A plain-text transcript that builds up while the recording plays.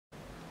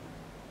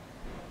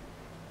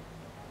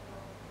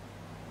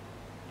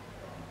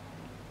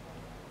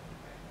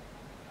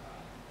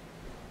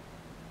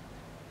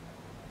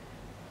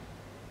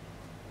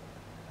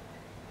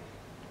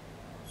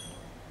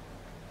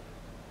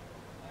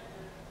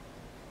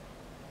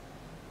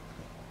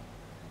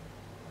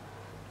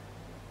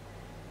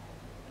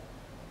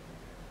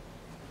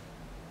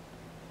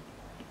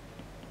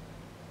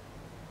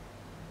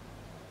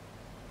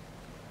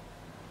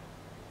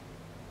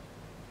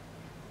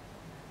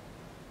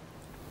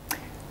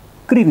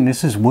Good evening,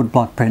 this is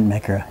woodblock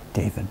printmaker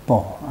David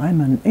Ball. I'm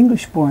an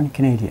English-born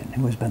Canadian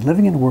who has been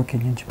living and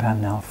working in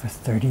Japan now for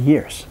 30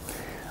 years.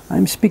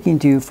 I'm speaking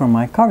to you from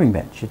my carving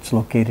bench. It's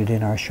located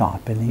in our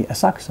shop in the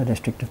Asakusa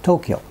district of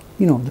Tokyo.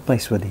 You know, the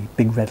place with the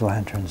big red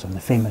lanterns and the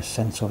famous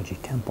Sensoji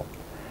temple.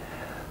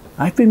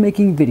 I've been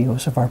making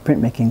videos of our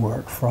printmaking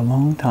work for a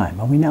long time,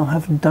 and we now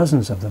have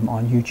dozens of them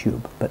on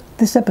YouTube. But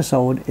this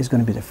episode is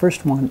going to be the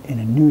first one in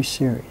a new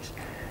series.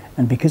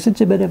 And because it's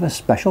a bit of a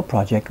special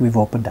project, we've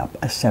opened up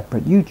a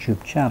separate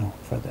YouTube channel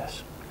for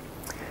this.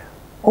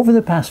 Over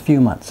the past few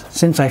months,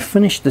 since I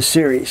finished the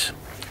series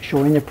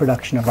showing the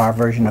production of our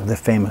version of the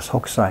famous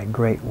Hokusai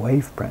Great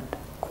Wave print,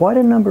 quite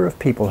a number of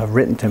people have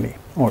written to me,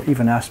 or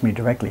even asked me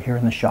directly here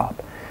in the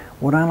shop,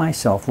 what I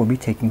myself will be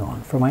taking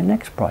on for my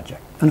next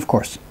project, and of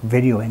course,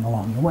 videoing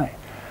along the way.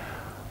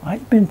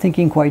 I've been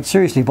thinking quite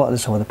seriously about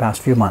this over the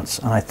past few months,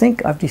 and I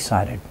think I've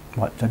decided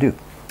what to do.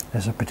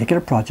 There's a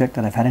particular project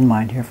that I've had in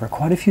mind here for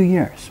quite a few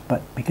years,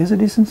 but because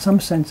it is in some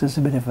senses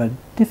a bit of a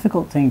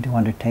difficult thing to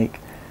undertake,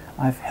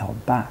 I've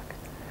held back.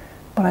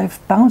 But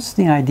I've bounced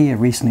the idea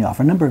recently off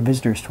a number of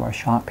visitors to our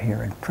shop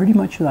here, and pretty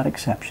much without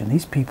exception,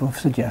 these people have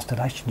suggested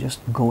I should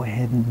just go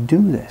ahead and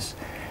do this.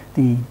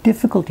 The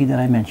difficulty that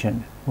I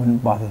mentioned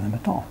wouldn't bother them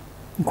at all.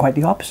 Quite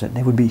the opposite.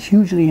 They would be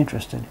hugely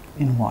interested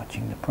in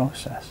watching the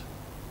process.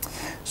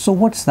 So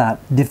what's that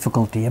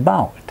difficulty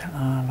about?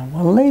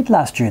 Well, late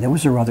last year there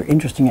was a rather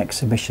interesting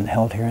exhibition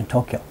held here in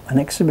Tokyo, an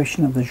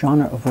exhibition of the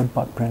genre of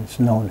woodblock prints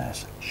known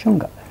as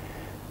shunga,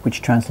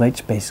 which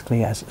translates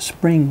basically as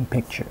spring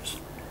pictures.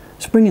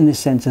 Spring in this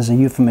sense is a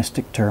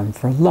euphemistic term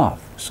for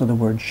love, so the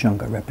word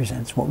shunga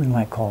represents what we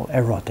might call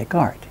erotic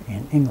art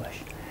in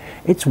English.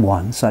 It's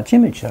one such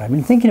image that I've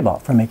been thinking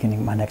about for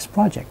making my next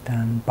project,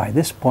 and by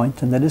this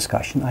point in the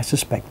discussion I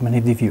suspect many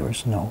of the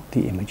viewers know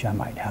the image I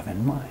might have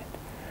in mind.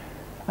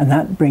 And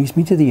that brings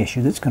me to the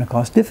issue that's going to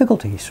cause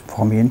difficulties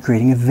for me in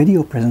creating a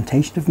video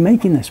presentation of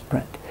making this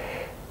print.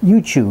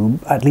 YouTube,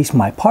 at least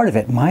my part of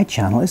it, my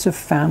channel, is a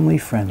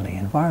family-friendly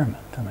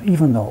environment. And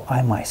even though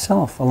I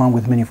myself, along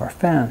with many of our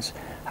fans,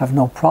 have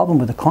no problem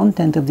with the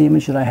content of the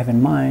image that I have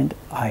in mind,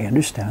 I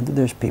understand that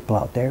there's people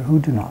out there who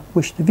do not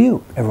wish to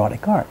view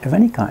erotic art of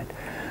any kind.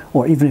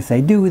 Or even if they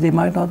do, they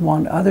might not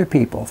want other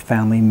people,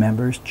 family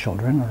members,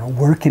 children, or a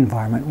work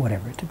environment,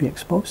 whatever, to be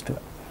exposed to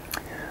it.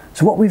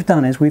 So what we've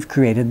done is we've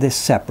created this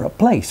separate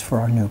place for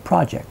our new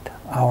project.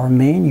 Our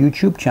main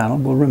YouTube channel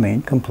will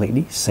remain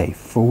completely safe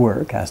for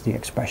work, as the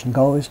expression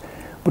goes,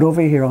 but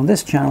over here on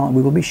this channel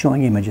we will be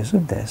showing images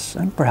of this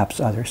and perhaps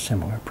other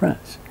similar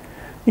prints.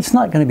 It's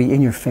not going to be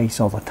in your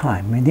face all the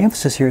time. I mean, the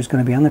emphasis here is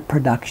going to be on the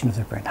production of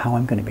the print, how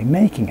I'm going to be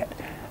making it.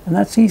 And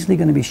that's easily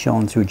going to be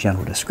shown through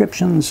general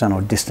descriptions,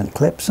 distant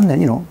clips, and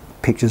then,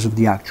 pictures of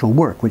the actual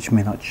work, which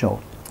may not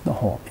show the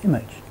whole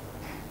image.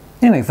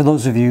 Anyway, for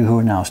those of you who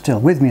are now still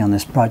with me on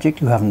this project,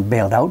 who haven't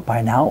bailed out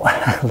by now,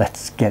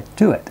 let's get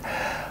to it.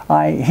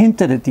 I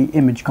hinted at the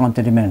image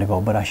content a minute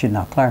ago, but I should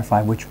now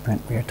clarify which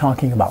print we are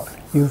talking about.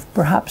 You've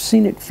perhaps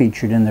seen it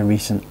featured in the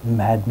recent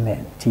Mad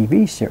Men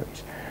TV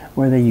series,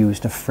 where they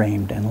used a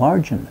framed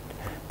enlargement.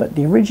 But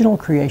the original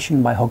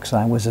creation by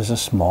Hokusai was as a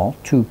small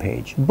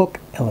 2-page book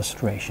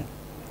illustration.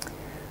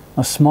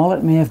 Now, small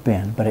it may have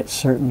been, but it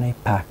certainly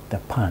packed a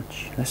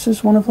punch. This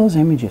is one of those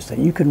images that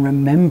you can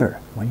remember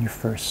when you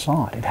first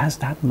saw it. It has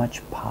that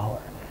much power.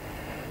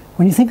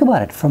 When you think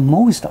about it, for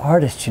most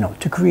artists,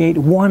 to create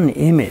one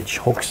image,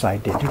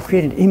 Hokusai did, to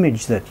create an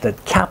image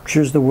that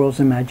captures the world's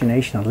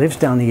imagination and lives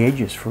down the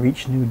ages for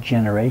each new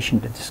generation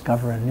to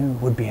discover anew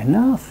would be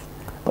enough.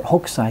 But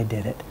Hokusai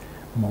did it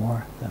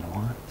more than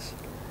once.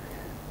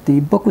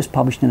 The book was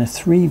published in a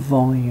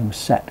 3-volume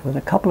set with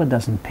a couple of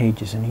dozen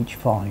pages in each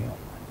volume.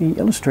 The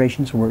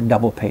illustrations were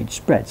double-page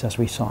spreads, as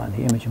we saw in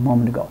the image a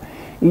moment ago,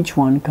 each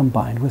one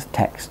combined with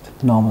text,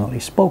 nominally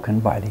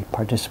spoken by the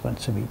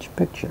participants of each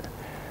picture.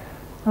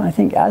 I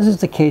think, as is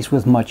the case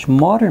with much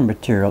modern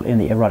material in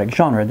the erotic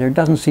genre, there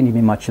doesn't seem to be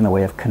much in the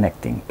way of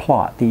connecting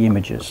plot. The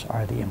images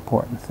are the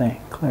important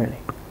thing, clearly.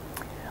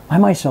 I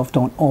myself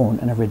don't own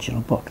an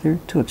original book. They're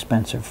too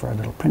expensive for a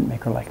little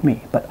printmaker like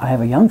me, but I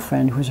have a young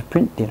friend who's a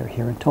print dealer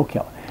here in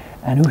Tokyo,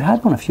 and who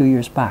had one a few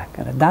years back.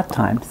 And at that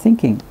time,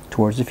 thinking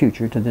towards the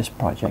future to this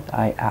project,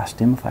 I asked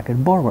him if I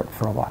could borrow it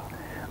for a while.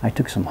 I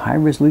took some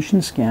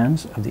high-resolution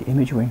scans of the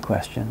image in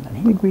question, and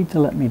he agreed to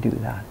let me do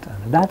that.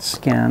 And that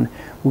scan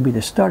will be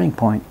the starting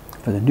point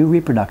for the new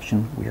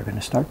reproduction we are going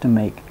to start to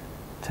make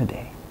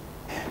today.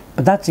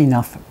 But that's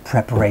enough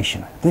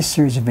preparation. This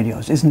series of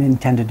videos isn't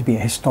intended to be a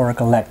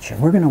historical lecture.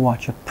 We're going to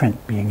watch a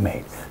print being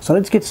made. So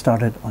let's get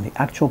started on the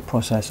actual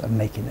process of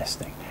making this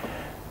thing.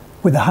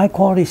 With the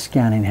high-quality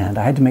scan in hand,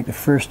 I had to make the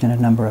first in a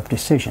number of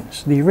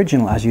decisions. The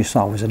original, as you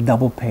saw, was a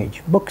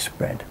double-page book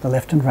spread. The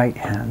left and right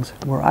hands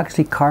were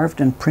actually carved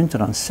and printed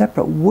on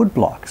separate wood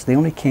blocks. They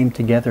only came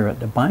together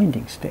at the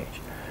binding stage.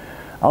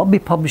 I'll be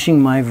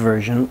publishing my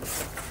version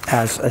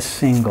as a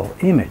single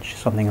image,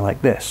 something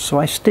like this. So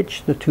I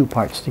stitched the two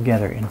parts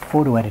together in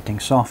photo editing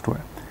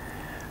software.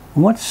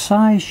 And what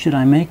size should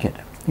I make it?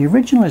 The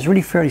original is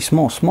really fairly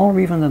small, smaller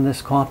even than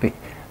this copy.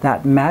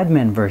 That Mad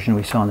Men version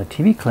we saw in the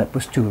TV clip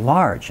was too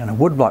large, and a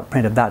woodblock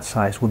print of that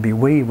size would be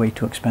way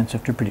too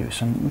expensive to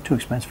produce, and too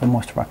expensive for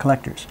most of our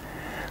collectors.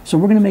 So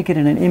we're going to make it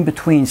in an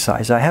in-between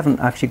size. I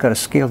haven't actually got a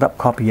scaled up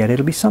copy yet.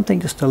 It'll be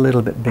something just a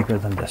little bit bigger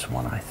than this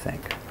one, I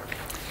think.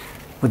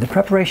 With the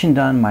preparation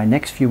done, my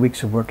next few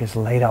weeks of work is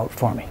laid out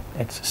for me.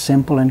 It's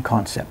simple in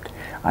concept.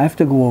 I have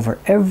to go over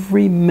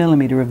every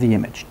millimeter of the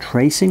image,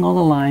 tracing all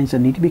the lines that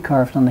need to be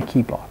carved on the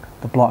key block,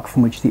 the block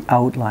from which the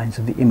outlines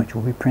of the image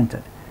will be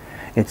printed.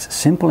 It's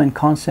simple in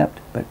concept,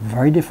 but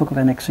very difficult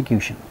in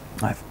execution.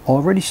 I've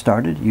already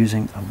started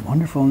using a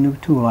wonderful new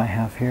tool I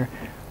have here.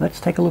 Let's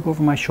take a look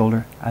over my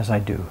shoulder as I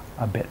do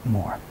a bit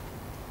more.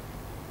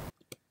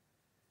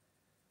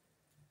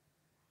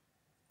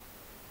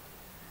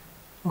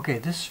 Okay,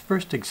 this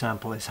first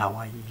example is how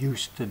I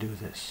used to do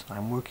this.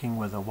 I'm working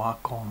with a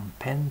Wacom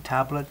pen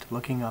tablet,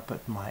 looking up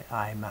at my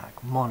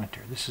iMac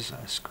monitor. This is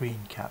a screen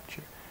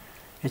capture.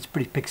 It's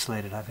pretty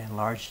pixelated. I've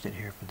enlarged it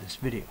here for this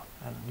video.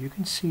 And you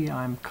can see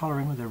I'm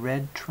coloring with a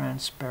red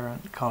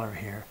transparent color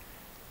here,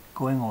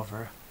 going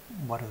over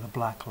what are the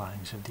black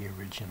lines of the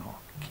original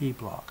key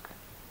block.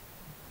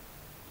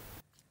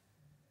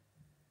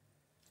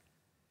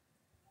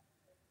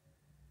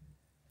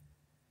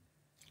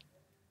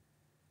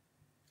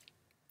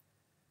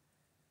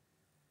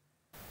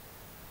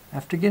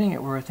 After getting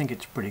it where I think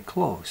it's pretty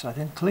close, I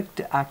then click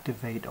to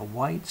activate a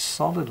white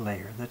solid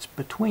layer that's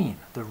between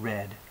the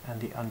red and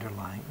the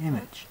underlying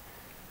image.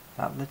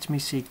 That lets me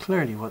see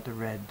clearly what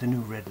the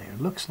new red layer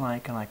looks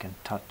like, and I can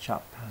touch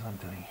up as I'm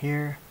doing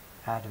here,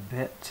 add a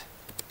bit,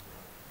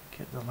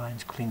 get the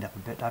lines cleaned up a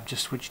bit. I've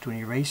just switched to an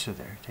eraser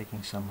there,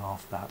 taking some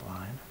off that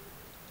line.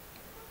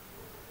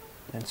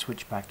 Then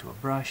switch back to a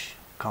brush,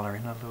 color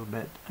in a little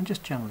bit, and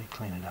just generally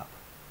clean it up.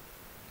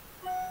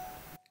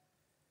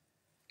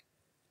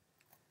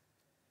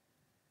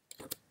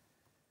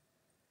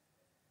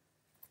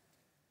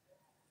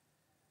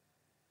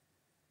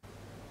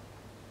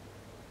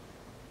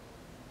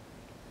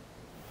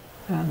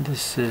 And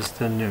this is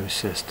the new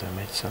system.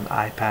 It's an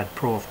iPad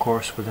Pro, of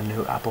course, with a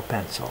new Apple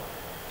Pencil.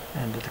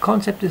 And the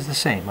concept is the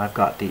same. I've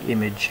got the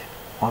image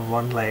on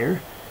one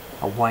layer,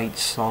 a white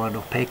solid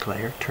opaque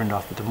layer turned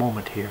off at the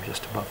moment here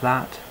just above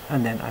that,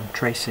 and then I'm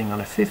tracing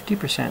on a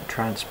 50%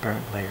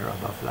 transparent layer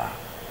above that.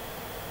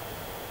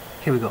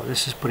 Here we go.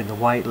 This is putting the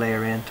white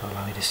layer in to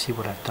allow me to see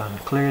what I've done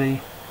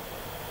clearly.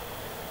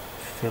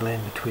 Fill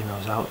in between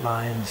those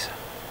outlines.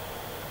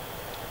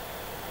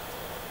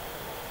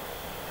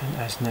 And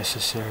as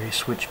necessary,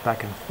 switch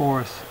back and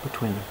forth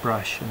between the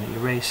brush and the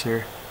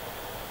eraser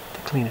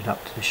to clean it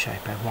up to the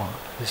shape I want.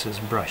 This is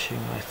brushing,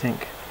 I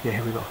think. Yeah,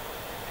 here we go.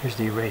 Here's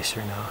the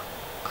eraser now.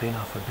 Clean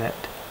off a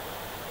bit.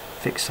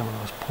 Fix some of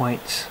those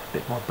points. A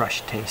bit more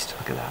brush taste.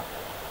 Look at that.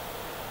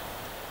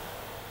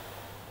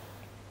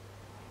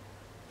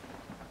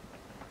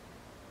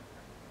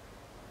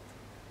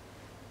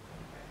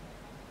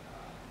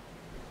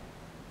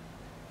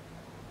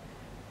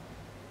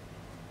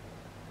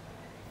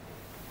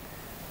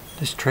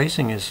 This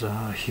tracing is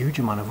a huge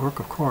amount of work,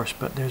 of course,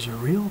 but there's a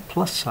real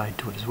plus side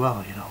to it as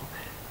well, you know.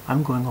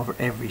 I'm going over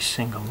every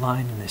single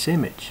line in this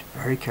image,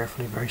 very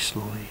carefully, very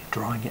slowly,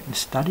 drawing it and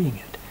studying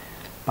it.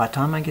 By the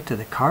time I get to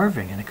the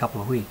carving in a couple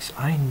of weeks,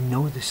 I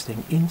know this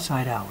thing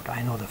inside out.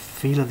 I know the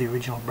feel of the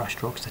original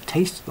brushstrokes, the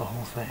taste of the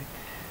whole thing.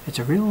 It's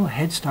a real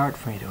head start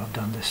for me to have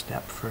done this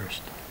step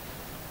first.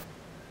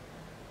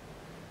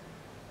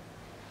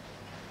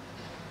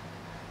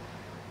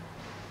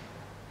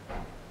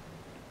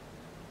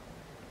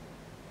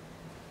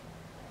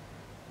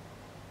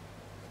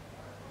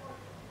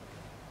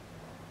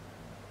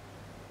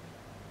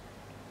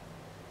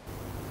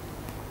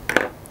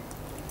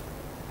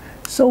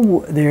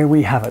 So there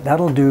we have it.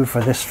 That'll do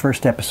for this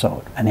first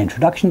episode. An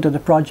introduction to the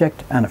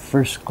project and a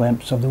first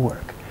glimpse of the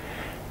work.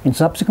 In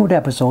subsequent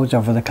episodes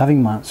over the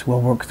coming months, we'll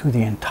work through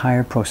the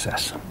entire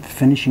process,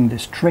 finishing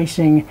this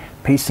tracing,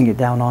 pasting it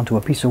down onto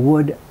a piece of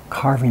wood,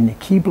 carving the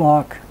key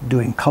block,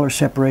 doing color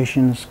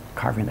separations,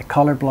 carving the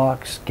color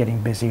blocks, getting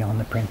busy on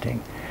the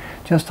printing.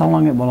 Just how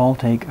long it will all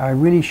take, I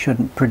really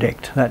shouldn't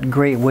predict. That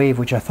great wave,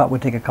 which I thought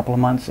would take a couple of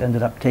months,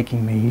 ended up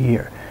taking me a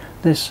year.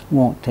 This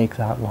won't take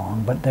that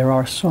long, but there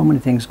are so many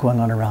things going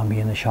on around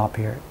me in the shop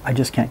here. I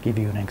just can't give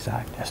you an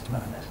exact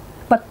estimate on this.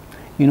 But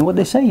you know what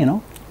they say, you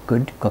know,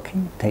 good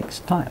cooking takes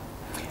time.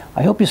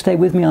 I hope you stay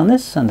with me on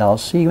this, and I'll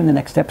see you in the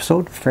next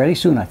episode fairly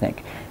soon, I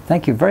think.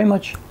 Thank you very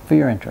much for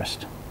your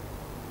interest.